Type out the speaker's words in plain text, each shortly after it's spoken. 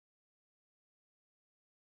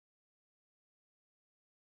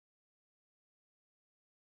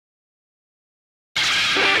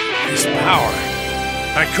power.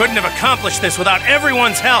 I couldn't have accomplished this without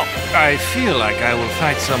everyone's help. I feel like I will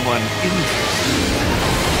fight someone interesting.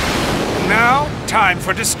 Now, time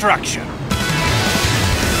for destruction.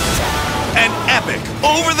 An epic,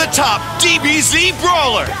 over-the-top DBZ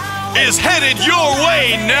brawler is headed your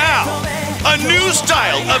way now. A new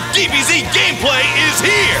style of DBZ gameplay is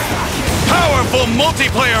here. Powerful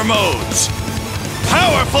multiplayer modes,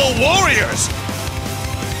 powerful warriors,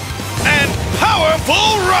 and powerful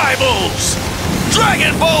rivals.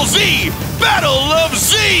 DragonBall Z, Battle of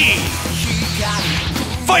Z.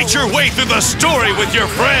 Fight your way through the story with your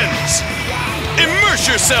friends. Immerse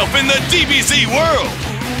yourself in the DBZ world.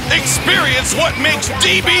 Experience what makes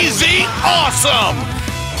DBZ awesome.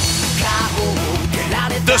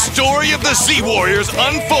 The story of the Z Warriors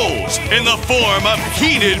unfolds in the form of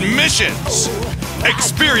heated missions.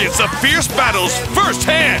 Experience the fierce battles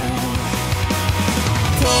firsthand.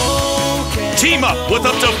 Team up with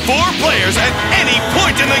up to 4 players at any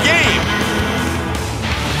point in the game.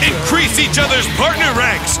 Increase each other's partner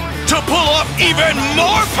ranks to pull off even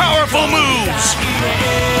more powerful moves.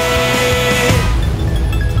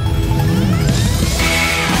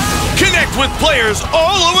 Connect with players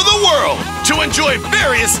all over the world to enjoy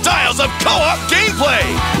various styles of co-op gameplay.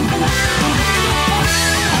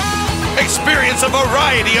 Experience a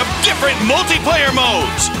variety of different multiplayer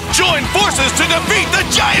modes. Join forces to defeat the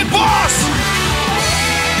giant boss.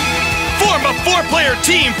 Form a 4-player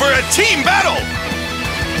team for a team battle.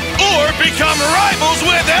 Or become rivals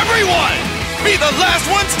with everyone. Be the last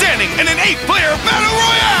one standing in an 8-player battle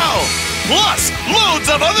royale. Plus, loads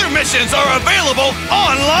of other missions are available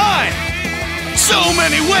online. So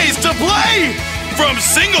many ways to play! From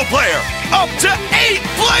single player up to 8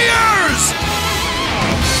 players!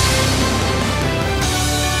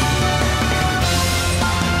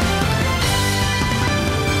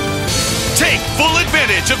 Take full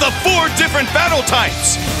advantage of the 4 different battle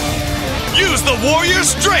types. Use the warrior's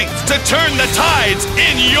strength to turn the tides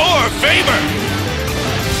in your favor.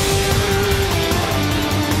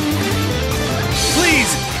 Please,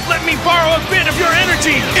 let me borrow a bit of your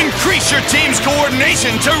energy! Increase your team's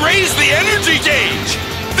coordination to raise the energy gauge!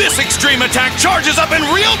 This extreme attack charges up in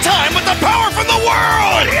real time with the power from the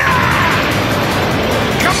world!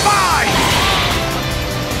 Combine!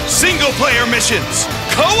 Single-player missions,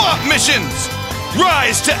 co-op missions!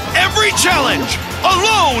 Rise to every challenge,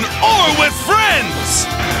 alone or with friends!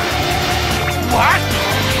 What?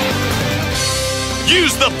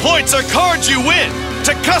 Use the points or cards you win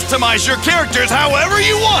to customize your characters however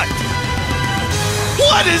you want!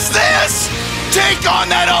 What is this? Take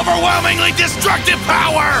on that overwhelmingly destructive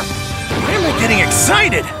power! Why am I getting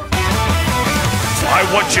excited? I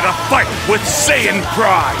want you to fight with Saiyan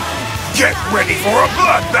pride! Get ready for a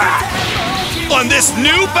bloodbath! On this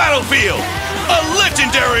new battlefield, a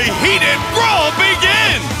legendary heated brawl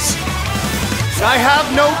begins! I have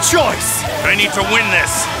no choice. I need to win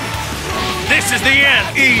this. This is the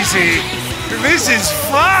end. Easy. This is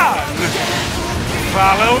fun!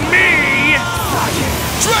 Follow me!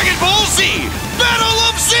 DragonBall Z, Battle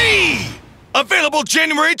of Z! Available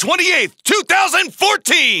January 28th,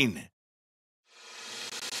 2014!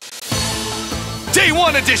 Day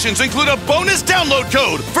 1 editions include a bonus download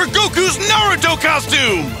code for Goku's Naruto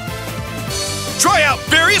costume! Try out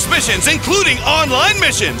various missions, including online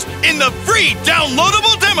missions, in the free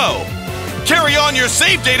downloadable demo! Carry on your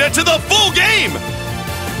save data to the full game!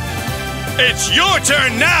 It's your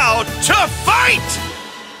turn now to fight!